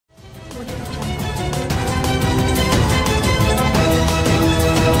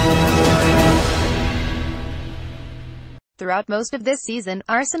Throughout most of this season,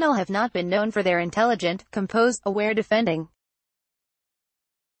 Arsenal have not been known for their intelligent, composed, aware defending.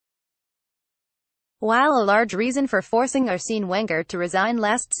 While a large reason for forcing Arsene Wenger to resign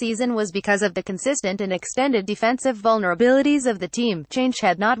last season was because of the consistent and extended defensive vulnerabilities of the team, change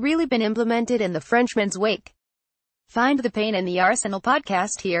had not really been implemented in the Frenchman's wake. Find the Pain in the Arsenal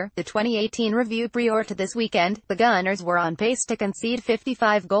podcast here. The 2018 review prior to this weekend, the Gunners were on pace to concede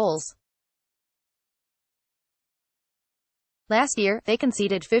 55 goals. Last year, they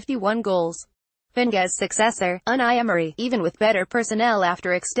conceded 51 goals. Wenger's successor, Unai Emery, even with better personnel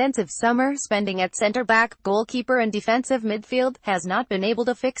after extensive summer spending at centre-back, goalkeeper and defensive midfield, has not been able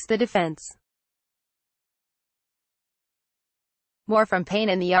to fix the defence. More from Pain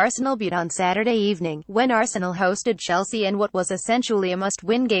in the Arsenal beat on Saturday evening, when Arsenal hosted Chelsea in what was essentially a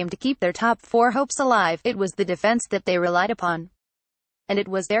must-win game to keep their top four hopes alive. It was the defence that they relied upon. And it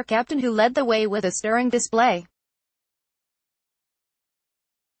was their captain who led the way with a stirring display.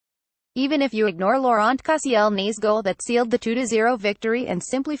 Even if you ignore Laurent Koscielny's goal that sealed the 2-0 victory and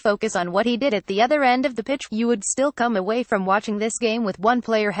simply focus on what he did at the other end of the pitch, you would still come away from watching this game with one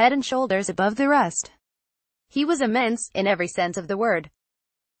player head and shoulders above the rest. He was immense, in every sense of the word.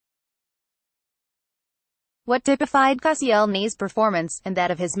 What typified Koscielny's performance, and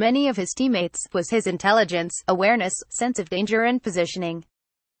that of many of his teammates, was his intelligence, awareness, sense of danger and positioning.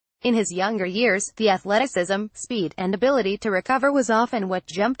 In his younger years, the athleticism, speed, and ability to recover was often what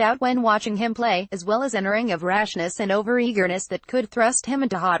jumped out when watching him play, as well as an ring of rashness and over-eagerness that could thrust him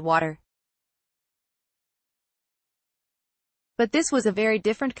into hot water. But this was a very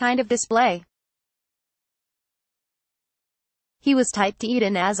different kind of display. He was typed to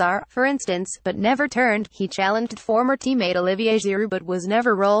Eden Hazard, for instance, but never turned. He challenged former teammate Olivier Giroud but was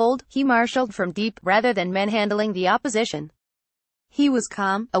never rolled. He marshalled from deep, rather than manhandling the opposition. He was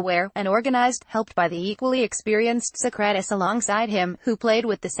calm, aware, and organized, helped by the equally experienced Socrates alongside him, who played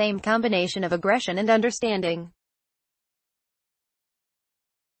with the same combination of aggression and understanding.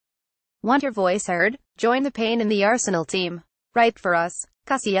 Want your voice heard? Join the Pain in the Arsenal team. Write for us.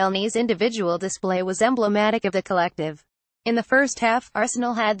 Koscielny's individual display was emblematic of the collective. In the first half,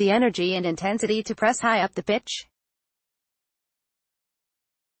 Arsenal had the energy and intensity to press high up the pitch.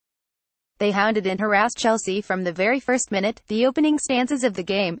 They hounded and harassed Chelsea from the very first minute. The opening stances of the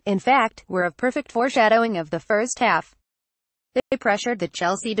game, in fact, were a perfect foreshadowing of the first half. They pressured the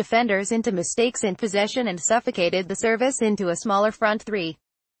Chelsea defenders into mistakes in possession and suffocated the service into a smaller front three.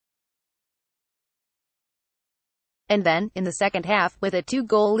 And then, in the second half, with a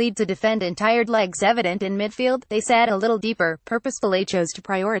 2-goal lead to defend and tired legs evident in midfield, they sat a little deeper, purposefully chose to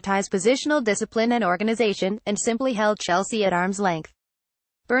prioritize positional discipline and organization, and simply held Chelsea at arm's length.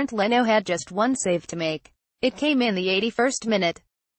 Bernd Leno had just one save to make. It came in the 81st minute.